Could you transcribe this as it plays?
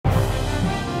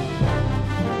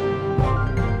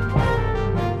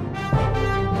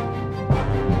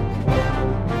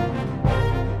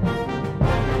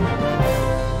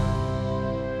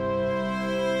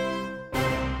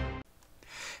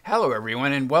Hello,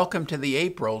 everyone, and welcome to the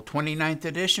April 29th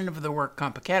edition of the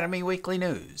WorkComp Academy Weekly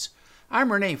News.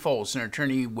 I'm Renee Foles, an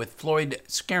attorney with Floyd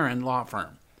Skeren Law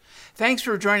Firm. Thanks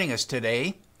for joining us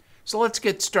today. So let's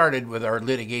get started with our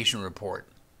litigation report.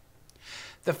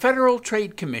 The Federal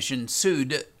Trade Commission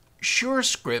sued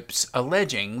SureScripts,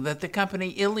 alleging that the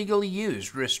company illegally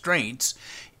used restraints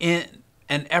in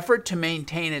an effort to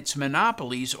maintain its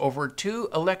monopolies over two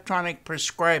electronic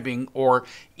prescribing or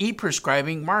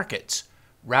e-prescribing markets,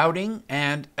 routing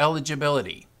and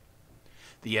eligibility.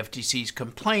 The FTC's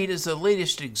complaint is the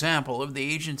latest example of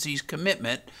the agency's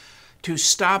commitment to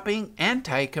stopping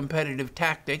anti-competitive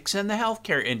tactics in the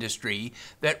healthcare industry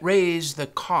that raise the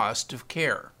cost of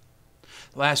care.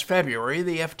 Last February,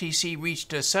 the FTC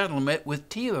reached a settlement with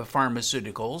Teva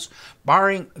Pharmaceuticals,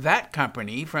 barring that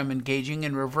company from engaging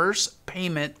in reverse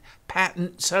payment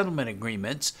patent settlement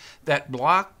agreements that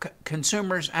block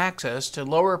consumers' access to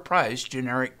lower-priced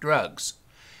generic drugs.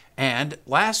 And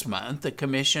last month, the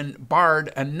Commission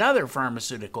barred another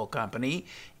pharmaceutical company,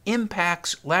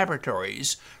 Impax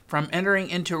Laboratories, from entering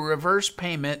into reverse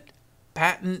payment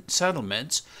patent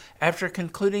settlements after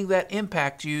concluding that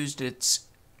Impax used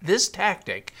this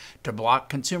tactic to block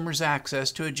consumers'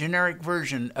 access to a generic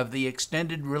version of the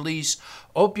extended-release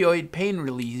opioid pain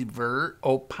reliever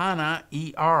Opana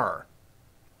ER.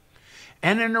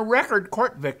 And in a record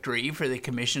court victory for the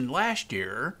Commission last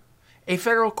year, a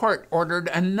federal court ordered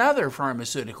another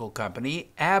pharmaceutical company,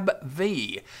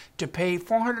 AbbVie, to pay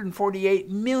 $448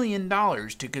 million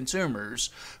to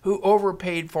consumers who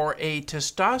overpaid for a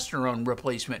testosterone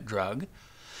replacement drug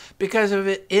because of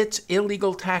its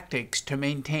illegal tactics to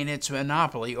maintain its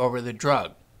monopoly over the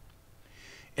drug.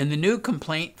 In the new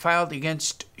complaint filed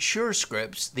against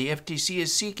SureScripts, the FTC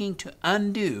is seeking to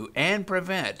undo and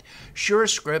prevent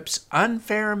SureScripts'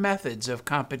 unfair methods of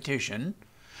competition,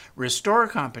 restore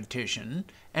competition,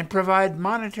 and provide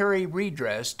monetary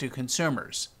redress to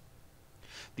consumers.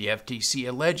 The FTC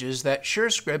alleges that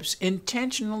SureScripts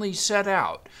intentionally set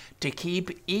out to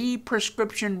keep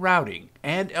e-prescription routing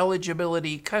and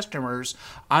eligibility customers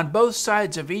on both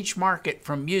sides of each market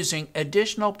from using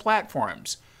additional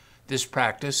platforms. This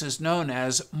practice is known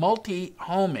as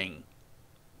multi-homing.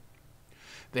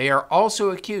 They are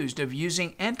also accused of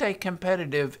using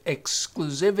anti-competitive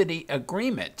exclusivity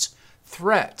agreements,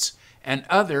 threats, and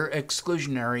other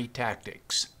exclusionary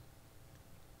tactics.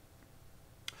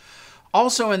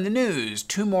 Also in the news,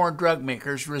 two more drug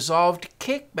makers resolved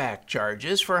kickback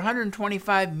charges for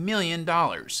 $125 million.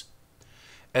 Astellas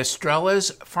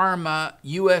Pharma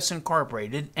US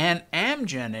Incorporated and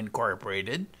Amgen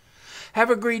Incorporated have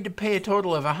agreed to pay a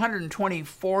total of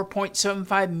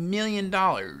 $124.75 million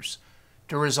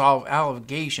to resolve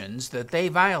allegations that they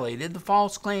violated the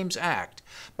False Claims Act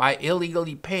by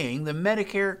illegally paying the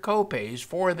Medicare copays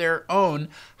for their own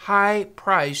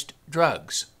high-priced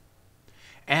drugs.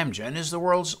 Amgen is the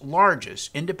world's largest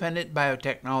independent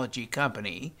biotechnology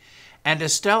company, and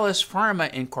Astellas Pharma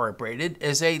Incorporated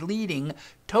is a leading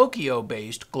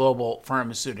Tokyo-based global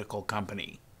pharmaceutical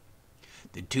company.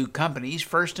 The two companies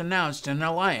first announced an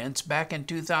alliance back in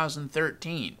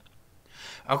 2013.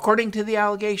 According to the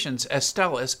allegations,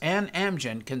 Astellas and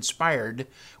Amgen conspired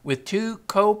with two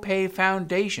co-pay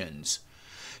foundations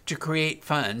to create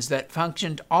funds that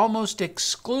functioned almost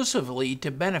exclusively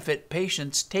to benefit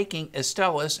patients taking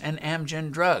Astellas and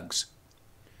Amgen drugs.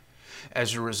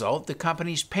 As a result, the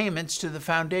company's payments to the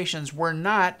foundations were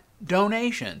not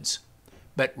donations,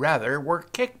 but rather were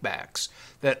kickbacks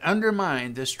that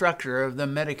undermined the structure of the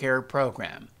Medicare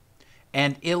program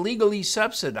and illegally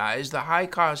subsidized the high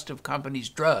cost of companies'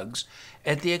 drugs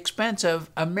at the expense of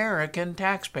American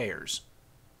taxpayers.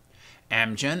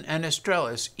 Amgen and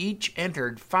Astellas each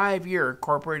entered 5-year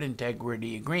corporate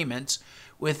integrity agreements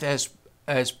with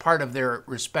as part of their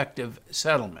respective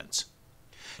settlements.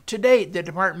 To date, the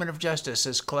Department of Justice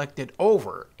has collected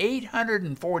over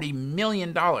 $840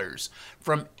 million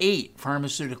from 8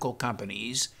 pharmaceutical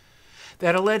companies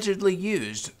that allegedly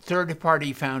used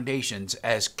third-party foundations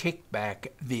as kickback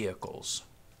vehicles.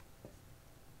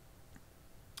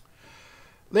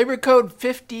 Labor Code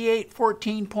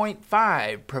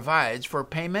 5814.5 provides for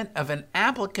payment of an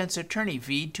applicant's attorney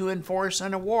fee to enforce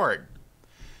an award.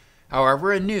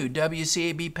 However, a new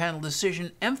WCAB panel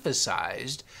decision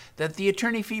emphasized that the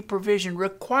attorney fee provision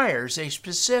requires a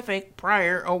specific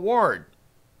prior award.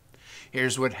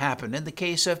 Here's what happened in the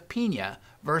case of Pena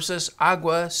versus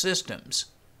Agua Systems.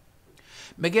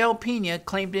 Miguel Pena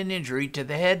claimed an injury to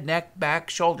the head, neck,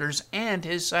 back, shoulders, and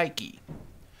his psyche.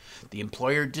 The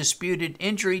employer disputed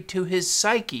injury to his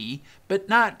psyche, but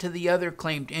not to the other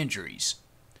claimed injuries.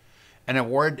 An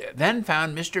award then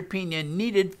found Mr. Pena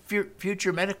needed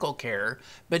future medical care,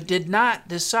 but did not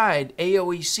decide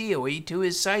AOE-COE to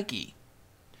his psyche.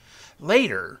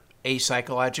 Later, a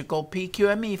psychological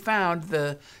PQME found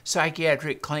the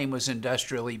psychiatric claim was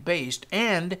industrially based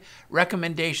and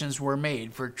recommendations were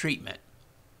made for treatment.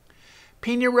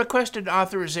 Pena requested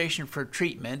authorization for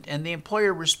treatment, and the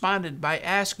employer responded by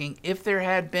asking if there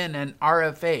had been an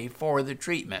RFA for the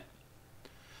treatment.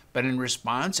 But in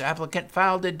response, applicant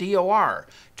filed a DOR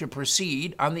to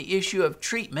proceed on the issue of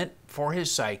treatment for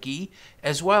his psyche,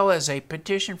 as well as a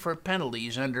petition for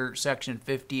penalties under Section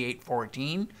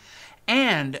 5814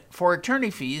 and for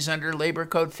attorney fees under Labor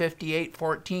Code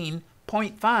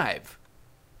 5814.5.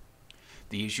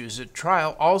 The issues at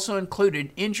trial also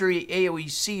included injury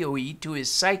AOE-COE to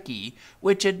his psyche,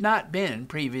 which had not been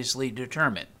previously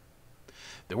determined.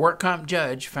 The work comp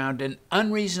judge found an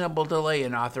unreasonable delay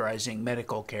in authorizing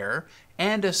medical care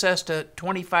and assessed a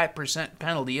 25%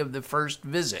 penalty of the first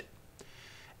visit,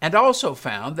 and also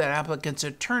found that applicant's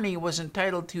attorney was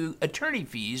entitled to attorney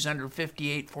fees under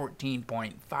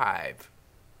 5814.5.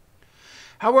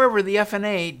 However, the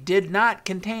FNA did not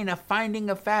contain a finding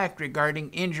of fact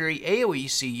regarding injury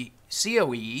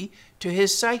AOE-COE to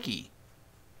his psyche.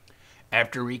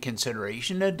 After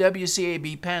reconsideration, a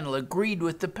WCAB panel agreed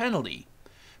with the penalty,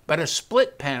 but a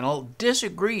split panel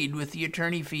disagreed with the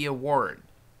attorney fee award.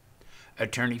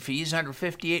 Attorney fees under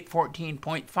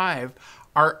 5814.5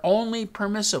 are only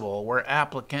permissible where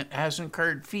applicant has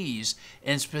incurred fees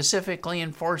in specifically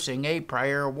enforcing a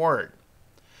prior award.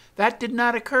 That did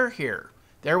not occur here.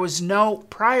 There was no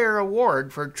prior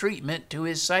award for treatment to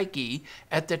his psyche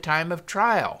at the time of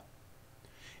trial.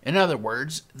 In other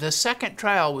words, the second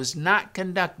trial was not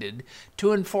conducted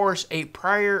to enforce a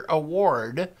prior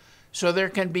award, so there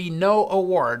can be no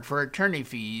award for attorney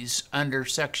fees under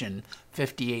Section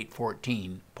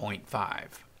 5814.5.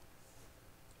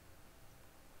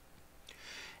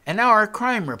 And now our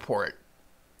crime report.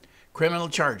 Criminal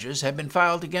charges have been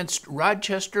filed against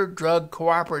Rochester Drug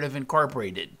Cooperative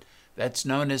Incorporated. That's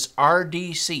known as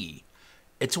RDC.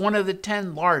 It's one of the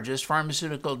 10 largest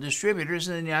pharmaceutical distributors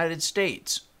in the United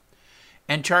States.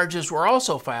 And charges were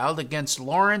also filed against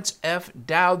Lawrence F.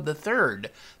 Dowd III,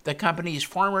 the company's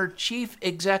former chief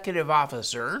executive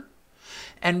officer,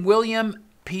 and William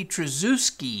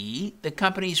Pietraszewski, the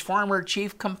company's former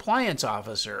chief compliance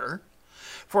officer,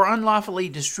 for unlawfully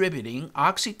distributing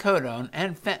oxycodone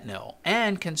and fentanyl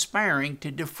and conspiring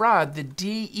to defraud the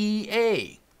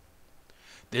DEA.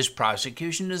 This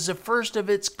prosecution is the first of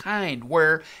its kind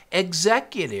where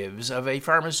executives of a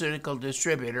pharmaceutical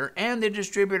distributor and the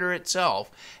distributor itself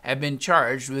have been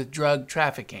charged with drug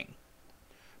trafficking.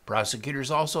 Prosecutors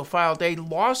also filed a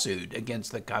lawsuit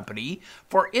against the company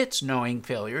for its knowing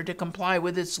failure to comply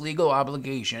with its legal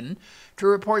obligation to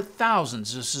report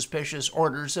thousands of suspicious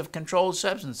orders of controlled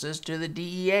substances to the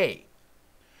DEA.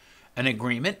 An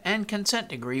agreement and consent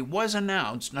decree was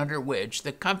announced under which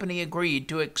the company agreed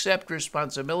to accept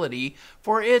responsibility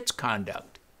for its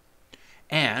conduct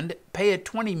and pay a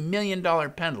 $20 million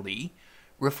penalty,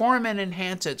 reform and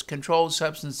enhance its Controlled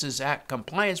Substances Act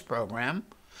compliance program,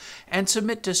 and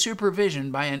submit to supervision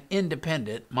by an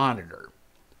independent monitor.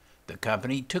 The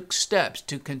company took steps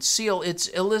to conceal its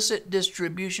illicit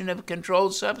distribution of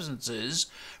controlled substances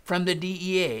from the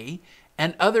DEA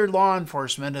and other law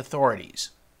enforcement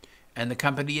authorities. And the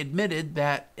company admitted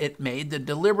that it made the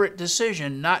deliberate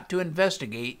decision not to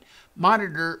investigate,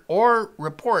 monitor, or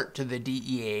report to the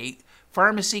DEA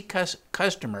pharmacy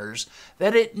customers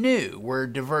that it knew were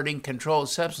diverting controlled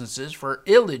substances for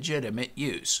illegitimate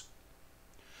use.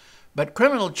 But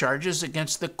criminal charges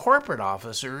against the corporate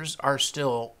officers are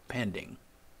still pending.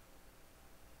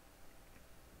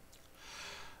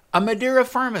 A Madera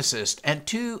pharmacist and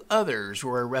 2 others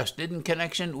were arrested in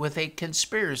connection with a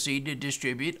conspiracy to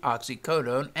distribute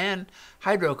oxycodone and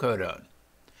hydrocodone.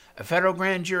 A federal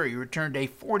grand jury returned a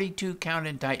 42-count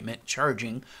indictment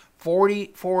charging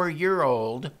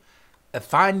 44-year-old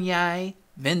Ifeanyi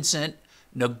Vincent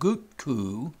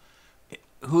Nwachukwu,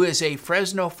 who is a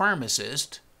Fresno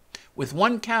pharmacist, with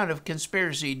 1 count of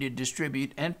conspiracy to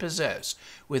distribute and possess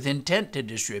with intent to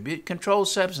distribute controlled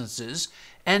substances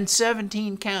and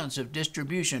 17 counts of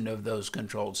distribution of those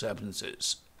controlled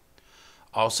substances.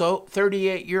 Also,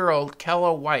 38-year-old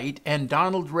Kella White and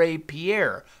Donald Ray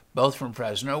Pierre, both from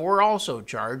Fresno, were also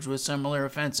charged with similar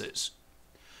offenses.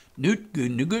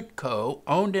 Nwachukwu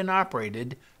owned and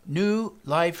operated New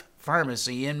Life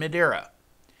Pharmacy in Madera.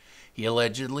 He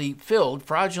allegedly filled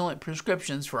fraudulent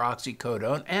prescriptions for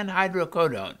oxycodone and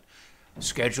hydrocodone,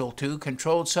 Schedule II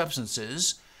controlled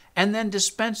substances, and then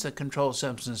dispensed the controlled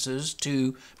substances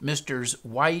to Messrs.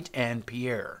 White and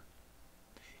Pierre.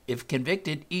 if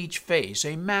convicted, each face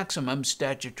a maximum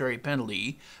statutory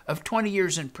penalty of 20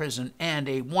 years in prison and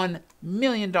a $1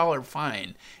 million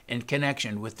fine in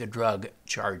connection with the drug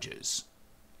charges.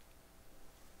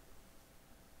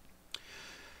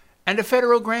 And a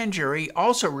federal grand jury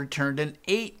also returned an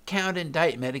 8-count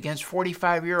indictment against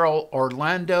 45-year-old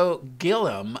Orlando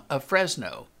Gillum of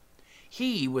Fresno.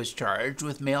 He was charged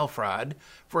with mail fraud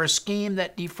for a scheme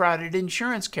that defrauded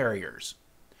insurance carriers.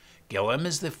 Gillum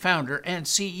is the founder and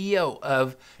CEO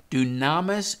of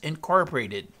Dunamis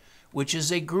Incorporated, which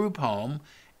is a group home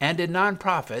and a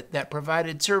nonprofit that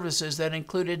provided services that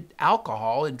included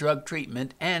alcohol and drug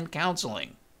treatment and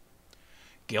counseling.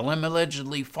 Gillum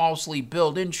allegedly falsely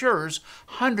billed insurers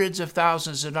hundreds of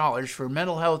thousands of dollars for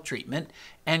mental health treatment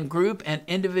and group and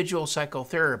individual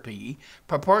psychotherapy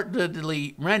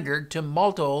purportedly rendered to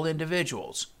multiple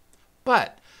individuals.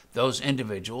 But those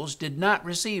individuals did not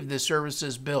receive the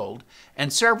services billed,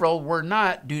 and several were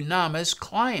not Dunamis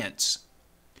clients.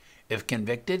 If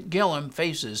convicted, Gillum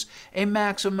faces a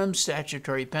maximum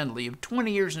statutory penalty of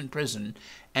 20 years in prison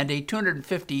and a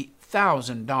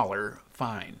 $250,000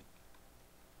 fine.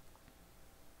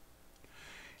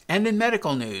 And in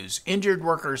medical news, injured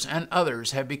workers and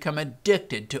others have become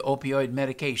addicted to opioid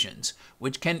medications,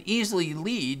 which can easily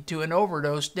lead to an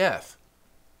overdose death.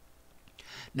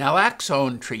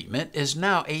 Naloxone treatment is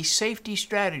now a safety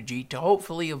strategy to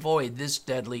hopefully avoid this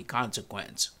deadly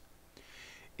consequence.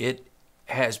 It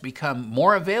has become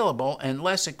more available and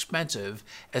less expensive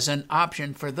as an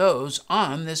option for those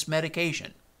on this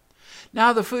medication.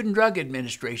 Now, the Food and Drug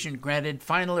Administration granted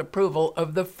final approval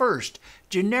of the first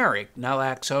generic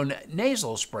naloxone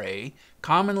nasal spray,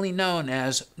 commonly known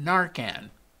as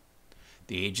Narcan.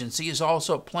 The agency is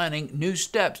also planning new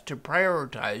steps to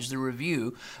prioritize the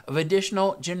review of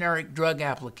additional generic drug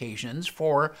applications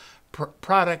for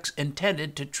products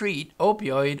intended to treat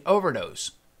opioid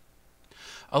overdose,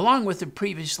 along with the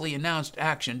previously announced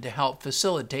action to help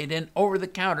facilitate an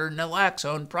over-the-counter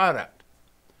naloxone product.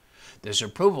 This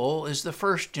approval is the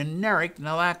first generic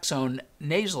naloxone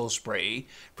nasal spray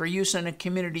for use in a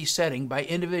community setting by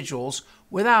individuals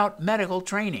without medical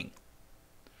training.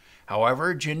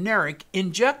 However, generic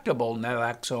injectable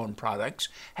naloxone products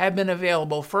have been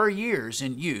available for years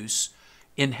in use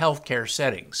in healthcare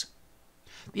settings.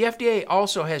 The FDA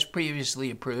also has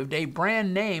previously approved a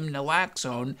brand name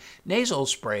naloxone nasal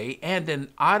spray and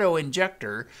an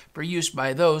auto-injector for use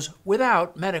by those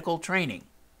without medical training.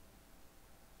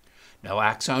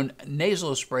 Naloxone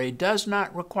nasal spray does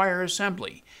not require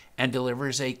assembly and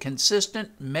delivers a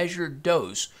consistent, measured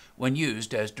dose when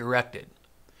used as directed.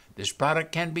 This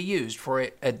product can be used for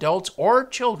adults or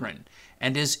children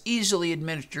and is easily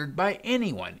administered by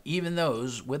anyone, even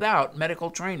those without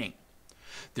medical training.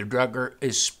 The drug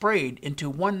is sprayed into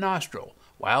one nostril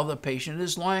while the patient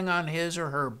is lying on his or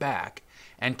her back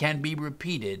and can be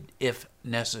repeated if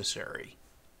necessary.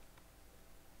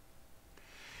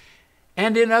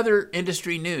 And in other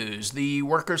industry news, the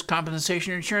Workers'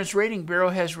 Compensation Insurance Rating Bureau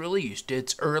has released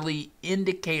its early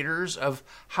indicators of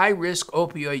high-risk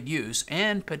opioid use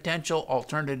and potential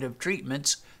alternative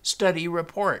treatments study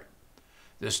report.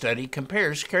 The study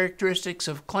compares characteristics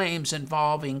of claims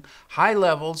involving high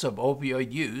levels of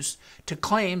opioid use to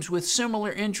claims with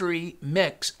similar injury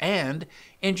mix and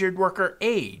injured worker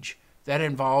age that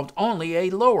involved only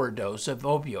a lower dose of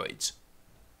opioids.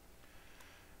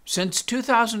 Since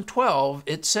 2012,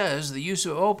 it says the use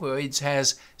of opioids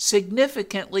has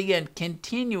significantly and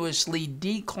continuously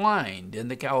declined in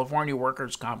the California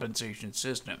workers' compensation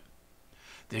system.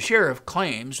 The share of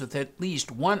claims with at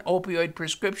least one opioid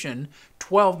prescription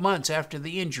 12 months after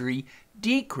the injury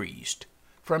decreased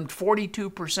from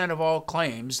 42% of all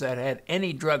claims that had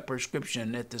any drug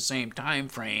prescription at the same time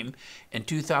frame in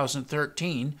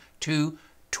 2013 to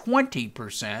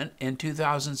 20% in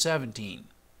 2017.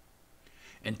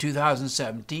 In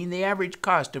 2017, the average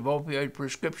cost of opioid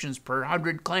prescriptions per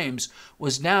 100 claims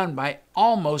was down by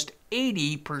almost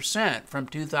 80% from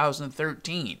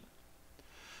 2013.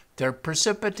 The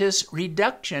precipitous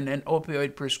reduction in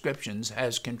opioid prescriptions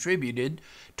has contributed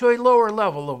to a lower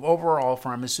level of overall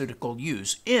pharmaceutical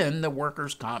use in the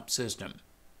workers' comp system.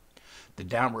 The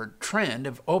downward trend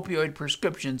of opioid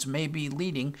prescriptions may be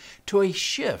leading to a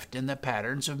shift in the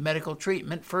patterns of medical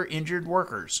treatment for injured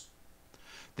workers.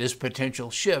 This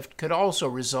potential shift could also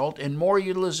result in more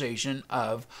utilization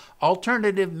of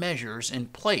alternative measures in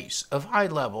place of high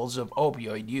levels of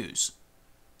opioid use.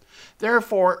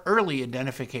 Therefore, early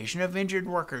identification of injured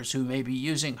workers who may be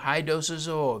using high doses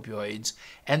of opioids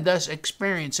and thus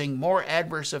experiencing more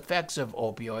adverse effects of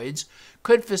opioids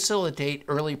could facilitate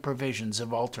early provisions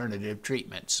of alternative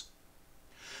treatments.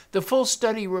 The full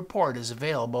study report is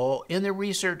available in the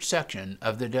research section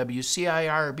of the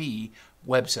WCIRB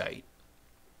website.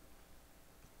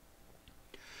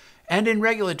 And in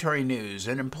regulatory news,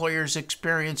 an employer's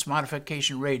experience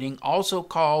modification rating, also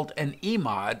called an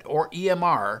EMOD or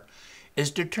EMR, is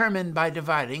determined by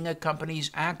dividing a company's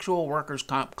actual workers'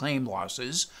 comp claim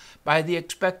losses by the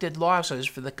expected losses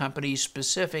for the company's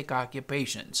specific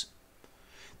occupations.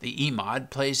 The EMOD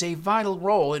plays a vital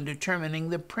role in determining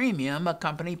the premium a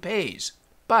company pays,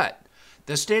 but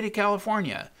the state of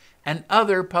California and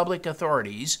other public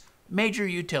authorities, major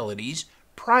utilities,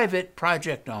 private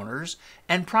project owners,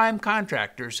 and prime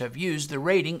contractors have used the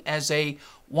rating as a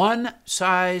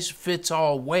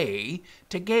one-size-fits-all way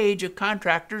to gauge a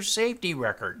contractor's safety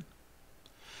record.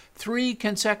 3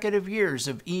 consecutive years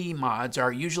of EMODs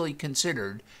are usually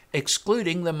considered,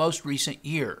 excluding the most recent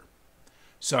year.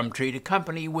 Some treat a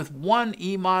company with one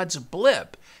EMOD's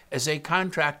blip as a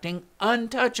contracting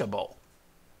untouchable.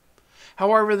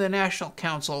 However, the National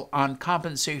Council on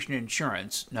Compensation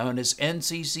Insurance, known as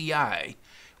NCCI,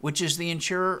 which is the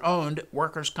insurer-owned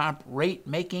workers' comp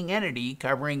rate-making entity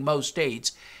covering most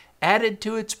states, added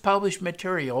to its published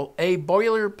material a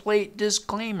boilerplate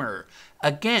disclaimer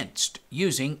against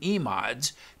using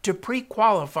EMODs to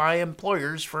pre-qualify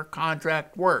employers for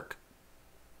contract work.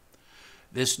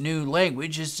 This new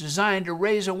language is designed to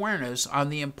raise awareness on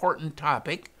the important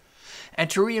topic and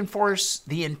to reinforce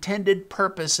the intended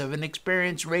purpose of an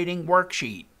experience rating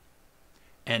worksheet.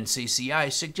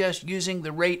 NCCI suggests using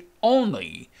the rate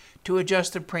only to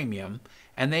adjust the premium,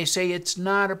 and they say it's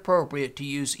not appropriate to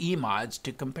use EMODs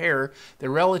to compare the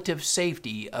relative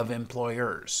safety of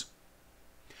employers.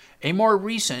 A more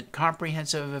recent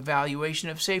comprehensive evaluation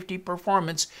of safety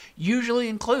performance usually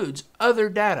includes other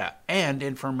data and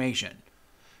information.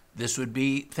 This would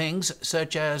be things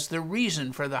such as the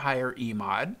reason for the higher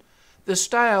EMOD, the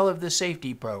style of the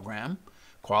safety program,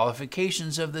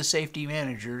 qualifications of the safety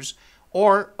managers,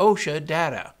 or OSHA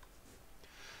data.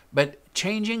 But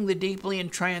changing the deeply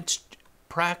entrenched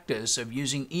practice of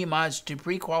using EMODs to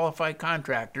pre-qualify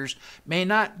contractors may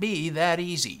not be that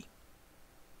easy.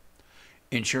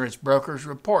 Insurance brokers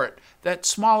report that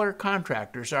smaller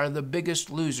contractors are the biggest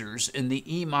losers in the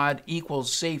EMOD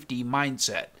equals safety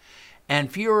mindset, and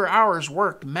fewer hours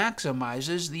worked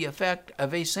maximizes the effect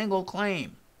of a single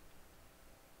claim.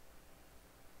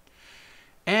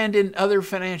 And in other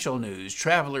financial news,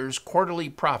 Travelers' quarterly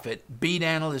profit beat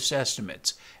analyst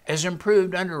estimates as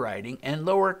improved underwriting and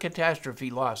lower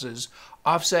catastrophe losses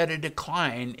offset a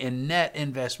decline in net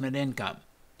investment income.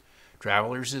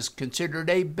 Travelers is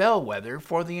considered a bellwether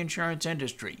for the insurance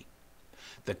industry.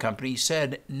 The company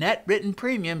said net written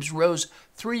premiums rose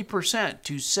 3%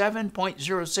 to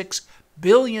 $7.06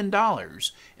 billion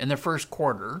in the first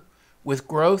quarter, with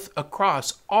growth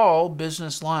across all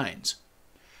business lines.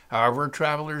 However,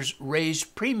 Travelers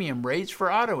raised premium rates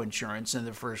for auto insurance in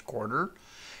the first quarter,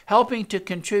 helping to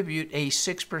contribute a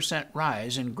 6%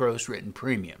 rise in gross written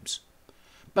premiums.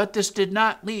 But this did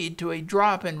not lead to a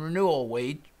drop in renewal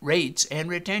rates and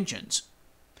retentions.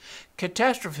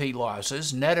 Catastrophe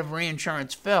losses, net of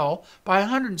reinsurance, fell by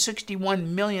 $161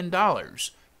 million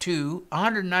to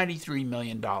 $193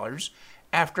 million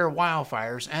after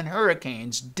wildfires and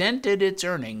hurricanes dented its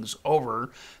earnings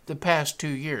over the past 2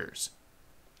 years.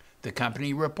 The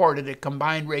company reported a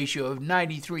combined ratio of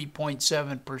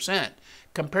 93.7%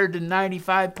 compared to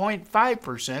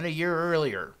 95.5% a year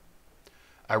earlier.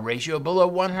 A ratio below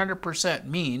 100%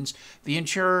 means the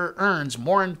insurer earns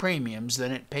more in premiums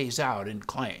than it pays out in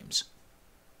claims.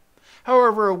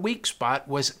 However, a weak spot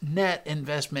was net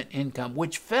investment income,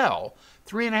 which fell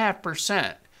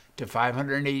 3.5% to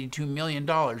 $582 million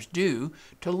due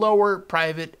to lower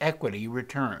private equity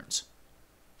returns.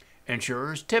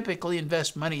 Insurers typically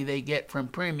invest money they get from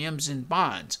premiums in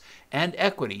bonds and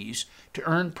equities to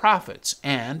earn profits,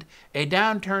 and a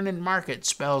downturn in market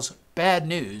spells bad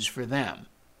news for them.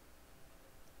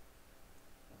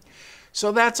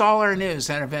 So that's all our news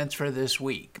and events for this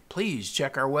week. Please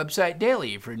check our website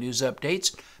daily for news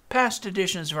updates, past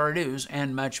editions of our news,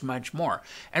 and much, much more.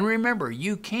 And remember,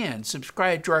 you can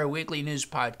subscribe to our weekly news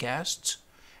podcasts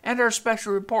and our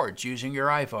special reports using your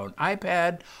iPhone,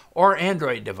 iPad, or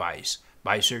Android device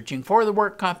by searching for the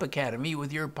Work Comp Academy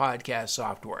with your podcast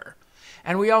software.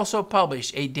 And we also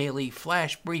publish a daily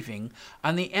flash briefing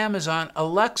on the Amazon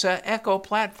Alexa Echo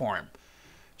platform.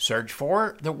 Search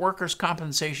for the Workers'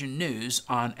 Compensation News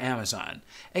on Amazon.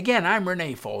 Again, I'm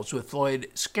Renee Foles with Floyd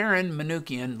Skeren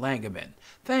Manukian Langevin.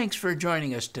 Thanks for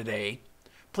joining us today.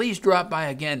 Please drop by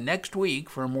again next week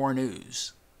for more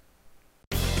news.